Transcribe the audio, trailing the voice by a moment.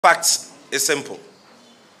fact is simple.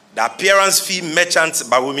 The appearance fee merchant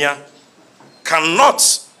Bawumia cannot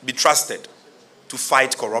be trusted to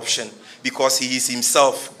fight corruption because he is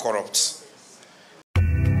himself corrupt.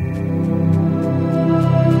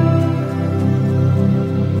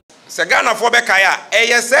 Segana for Bekaya,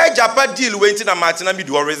 Agyapa Deal went in a Martina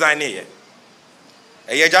Midu resign here.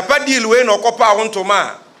 Agyapa Deal when Okopa on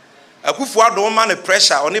Toma, akufo-addo man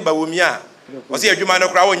pressure on Bawumia. Was here, you might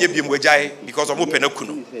not crowd on your bimwejai because of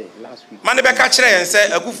Mupenakuno. Manebeka chere and say,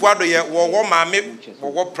 akufo-addo ye war mammy,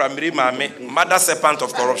 or war primary mammy, mother serpent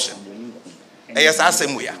of corruption. Yes, I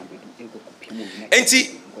say, we are.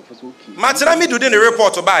 Enti, Martina Midu didn't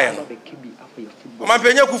report to buy. My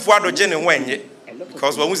penny akufo-addo Jenny when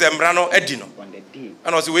because when we say Mbrano Edino,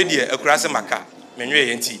 and also we dear a crass maka,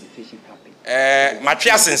 Menue and tea.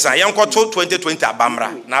 Matrias and young Coto 2020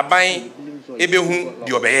 Bamra, na buying Ebehum,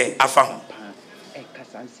 the obey, I found.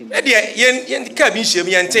 Edia, yen cabin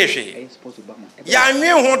shimmy and teshe. Ya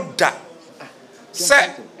knew that.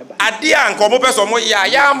 Say, Adia and Comopes or Moya,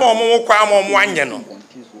 ya more quam on 1 year.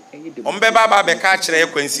 Ombeba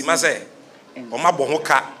Becachere Quincy Masse,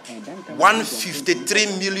 Omabohoka.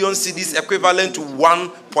 153 million cedis equivalent to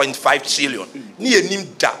 1.5 trillion. Ni enim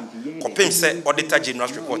da kopem se Auditor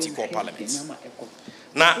General's report equal Parliament.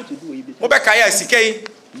 Na mobeka ya sikei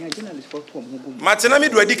Martina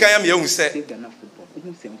Midu adika ya me hu se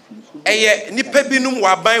eye nipa binum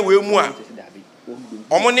wa ban we mu a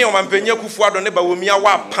omo ne omampanyi akufo-addo ne Bawumia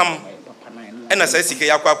wa pam ena se sikei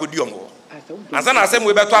akwa akodi omo ansa na asem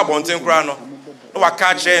we beto abonten kura no no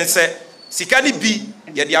waka kire nse sika ni bi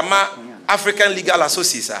ye de ama African Legal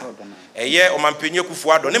Association eye omampanyi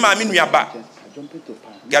akufo-addo ne ma menuaba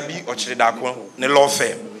Gabi Ochredako ne law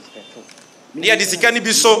firm ne ye de sika ni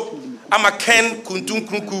bi so ama Ken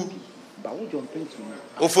Kuntunkunku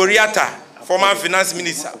Oforiata former finance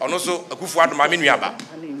minister ono so akufo-addo ma menuaba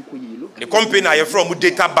the company are from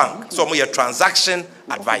data bank so mo ye transaction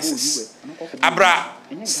advisors abra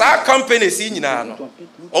sa company si nyina no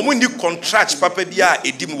omo ndi contract papa bia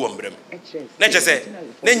edim wo mbrem na chese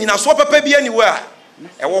na nyina so papa bia ni we a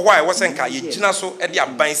ewo hwa e wo senka ye gina so e de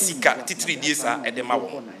aban sika titiri die sa e de ma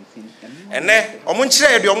wo ene omo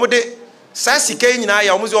nkyere de omo de sa sika nyina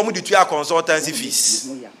ya omo ze omo de tua consultancy fees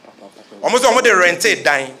omo ze omo de rented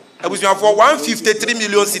dan abusuan for 153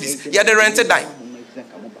 million cedis ye de rented dan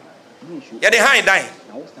ye de high dan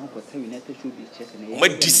omo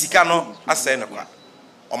disika no asɛ ne kwa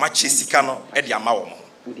omo ache sika no e de ama wo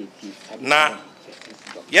na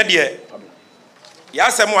ye de ya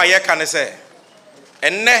asɛm a ye ka ne sɛ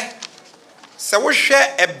enne sɛ wo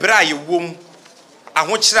hwɛ ebra ye wom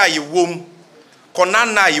ahokyera ye wom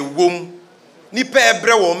konana ye wom nipa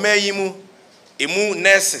ebre wo mayi mu emu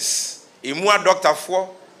nurses emu a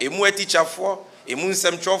doctorfo emu a teacherfo emu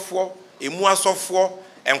nsemtwofo emu asofo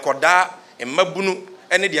enkoda emmabunu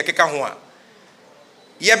ene de keka ho a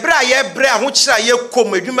ye bra ye bre ahokyera ye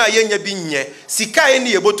kom adwuma ye nya bi nye sika ye ne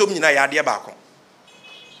ye botom nyina ya de baako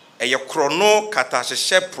eye krono kata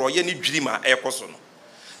hyehye pro ye ne dwirima ekoso no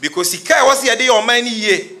because sika e wose ye de oman ni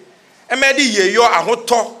ye emede ye yo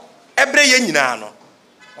ahoto ebre ye nyina no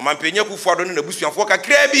omampanyi akufo-addo ne nabusuafo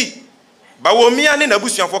kakra bi Bawumia ne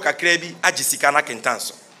nabusuafo kakra bi agi sika na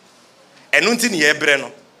kentanso eno nti ne ye bre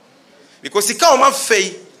no because sika o ma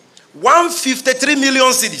fei 153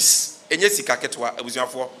 million cedis enye sika ketwa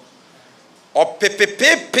abusuafo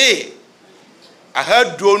opepepepe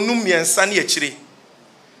ahadu onum yensa ne akire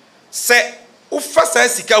se ufa sa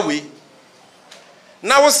sika we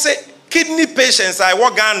na wo se kidney patients I wo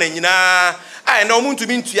Ghana nyina ai na omuntu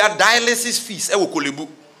bi ntua dialysis fees e wo kolebu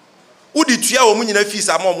udi tua wo nyina fees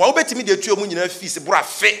amom wo betimi de tua wo nyina fees bro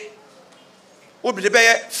afe wo be be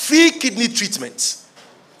free kidney treatment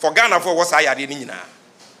for Ghana for wo sa yade ni nyina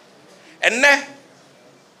enne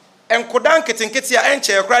enkodan ketenkete a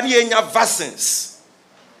enche ekra ne yenya vaccines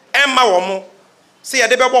emma wo mo se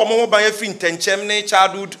yade be bo mo ban afri ntenchem ne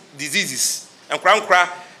childhood diseases enkra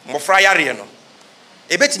mofra yare no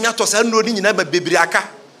ebetimi atosa no ni nyina ba bebiri aka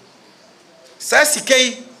sa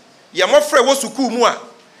sikei ye mofra wo suku mu a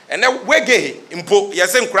ene wege impo ye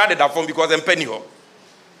se nkra de da form because empani ho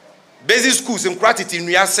basic schools nkra titi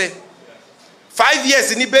nuase 5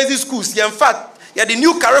 years ni basic schools ye in fact ye the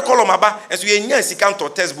new curriculum aba enso ye nya sika to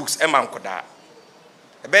textbooks e man koda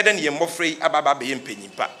ebeden ye mofra ababa be ye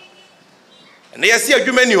mpanyimpa ene ye se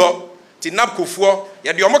adwuma ni ho ti napkofuo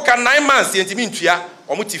ye de omoka 9 months ye ntimi ntua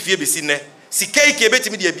omotifie besi ne sikei ke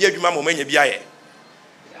betimi de bia adwuma mo manya bia ye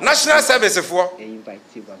national service for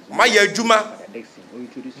ma ye adwuma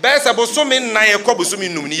besa bosumi na ye ko bosumi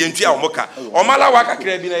num ni ye ntua omoka omala wa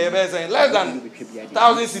kakra bi na ye besa less than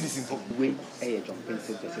 1000 cedis info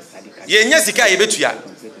ye nya sika ye betua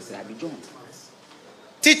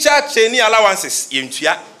Teacher training allowances,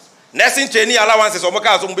 yentua. Nursing training allowances,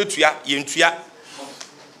 omoka aso mbetua, yentua.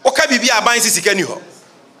 Oka bibi aban sisika ni ho.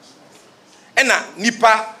 Ena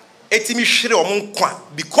nipa etimi hwere omon kwa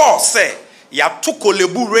because say ya to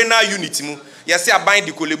kolebu renal unit mu. Yes, I buy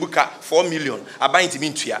the kolebuka 4 million. I buy it in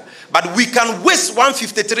India. But we can waste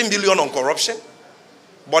 153 million on corruption.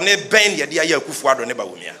 Bonne ben ya dia akufo-addo ne ba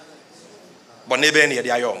wumia. Bonne ben ya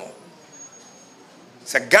dia yomo.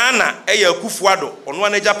 Se Ghana e ya akufo-addo ono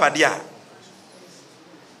na Agyapa Deal.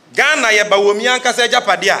 Ghana ya ba wumia nka se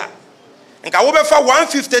Agyapa Deal. Nka wo be fa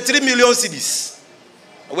 153 million cedis.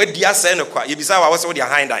 We dia se ne kwa. Ye bisa wa wo se wo dia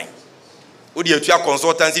hindan. Wo dia tua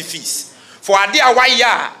consultancy fees. For ade a wa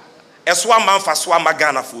ya Eswa man fa swa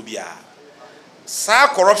magana phobia. Sa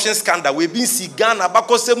corruption scandal we been see Ghana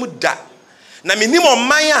bakosemu da. Na minimum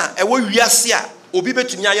man a ewo wiase a obi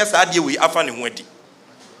betumi aye sa de we afa ne ho adi.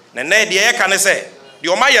 Na na de ye ka ne se de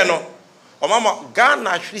o maye no o mama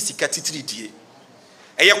Ghana hwiri sika titiri die.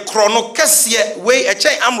 Eye krono kese we e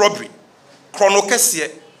chen am robbery. Krono kese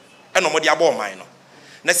e no mo de abo man no.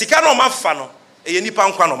 Na sika no mafa no eye nipa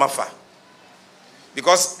nkwa no mafa.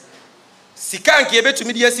 Because Sika nke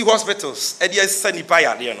ebetumi de asi hospitals e de asisa nipa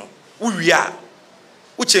ya de no uwia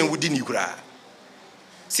uchen wudi ni kura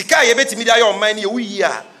sika ye betumi de ayo man ne uyi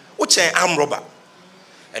a uchen amroba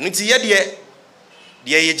enu ti ye de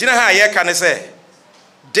ye gina ha ye ka ne say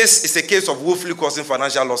this is a case of woefully causing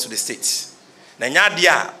financial loss to the state na nya de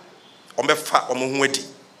a ombefa omo adi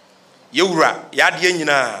ye wura ya de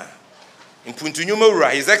nyina impuntu nyuma wura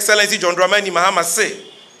His Excellency John Dramani Mahama say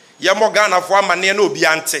ye mo Ghana fo amane na obi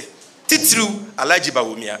ante titru alaji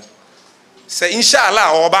bawumia se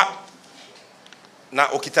inshallah oba na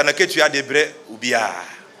okita na ketua de bre ubia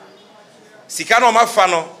sika no mafa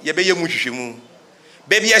no ye beye mu hwehwemu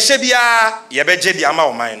baby ye hye bia ye beje di ama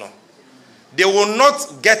oman no they will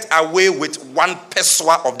not get away with 1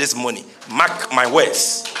 peswa of this money. Mark my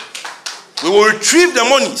words. We will retrieve the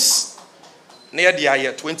monies near the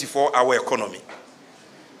 24-hour economy.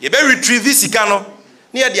 Ye be retrieve sika no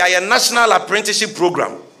near the national apprenticeship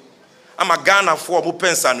program. Ama Ghana for mo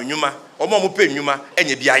pensa no nyuma omo mo pe nyuma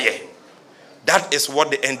enye biaye. That is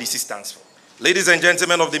what the NDC stands for. Ladies and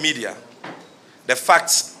gentlemen of the media, the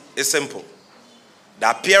fact is simple.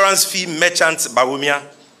 The appearance fee merchant Bawumia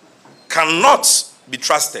cannot be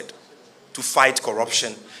trusted to fight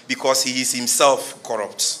corruption because he is himself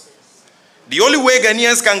corrupt. The only way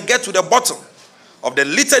Ghanaians can get to the bottom of the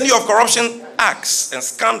litany of corruption acts and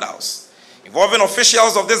scandals involving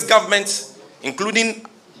officials of this government, including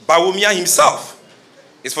Bawumia himself,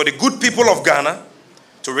 is for the good people of Ghana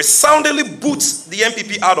to resoundingly boot the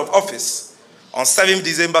MPP out of office on 7th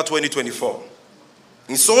December 2024.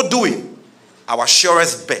 In so doing, our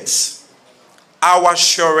surest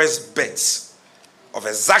bet of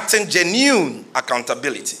exacting genuine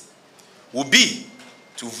accountability will be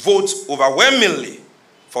to vote overwhelmingly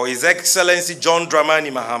for His Excellency John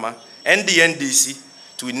Dramani Mahama and the NDC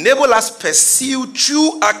to enable us pursue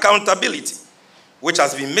true accountability, which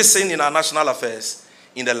has been missing in our national affairs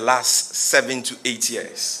in the last 7 to 8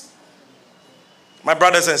 years. My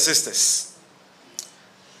brothers and sisters,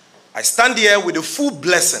 I stand here with the full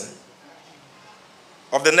blessing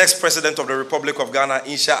of the next President of the Republic of Ghana,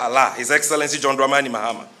 inshallah, His Excellency John Dramani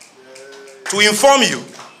Mahama, to inform you,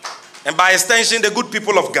 and by extension the good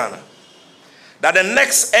people of Ghana, that the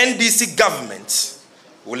next NDC government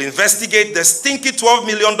will investigate the stinky $12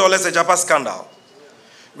 million Agyapa scandal,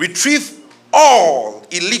 retrieve all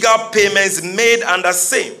illegal payments made under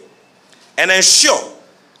same, and ensure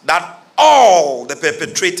that all the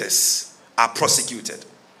perpetrators are prosecuted.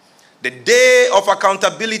 The day of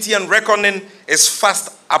accountability and reckoning is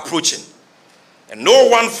fast approaching, and no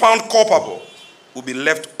one found culpable will be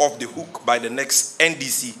left off the hook by the next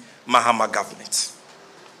NDC Mahama government.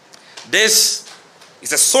 This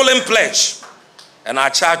is a solemn pledge and our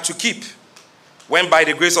charge to keep when, by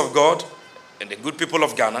the grace of God and the good people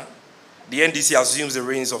of Ghana, the NDC assumes the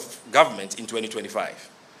reins of government in 2025.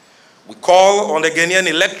 We call on the Ghanaian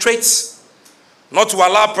electorates not to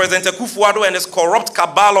allow President Akufo-Addo and his corrupt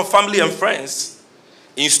cabal of family and friends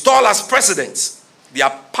install as president their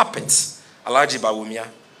puppet, Alhaji Bawumia,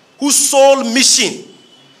 whose sole mission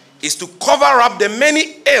is to cover up the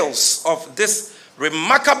many ills of this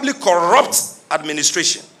remarkably corrupt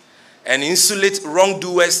administration and insulate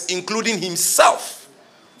wrongdoers, including himself,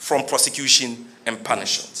 from prosecution and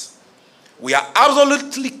punishment. We are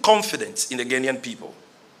absolutely confident in the Ghanaian people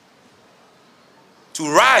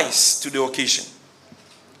to rise to the occasion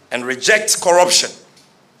and reject corruption,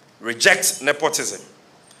 reject nepotism,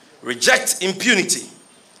 reject impunity,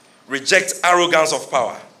 reject arrogance of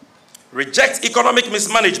power, reject economic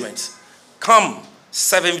mismanagement. Come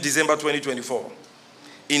 7th December 2024.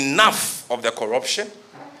 Enough of the corruption,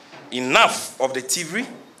 enough of the thievery,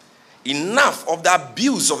 enough of the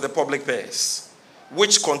abuse of the public purse,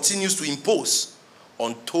 which continues to impose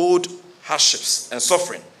untold hardships and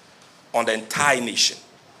suffering on the entire nation.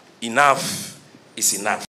 Enough is enough.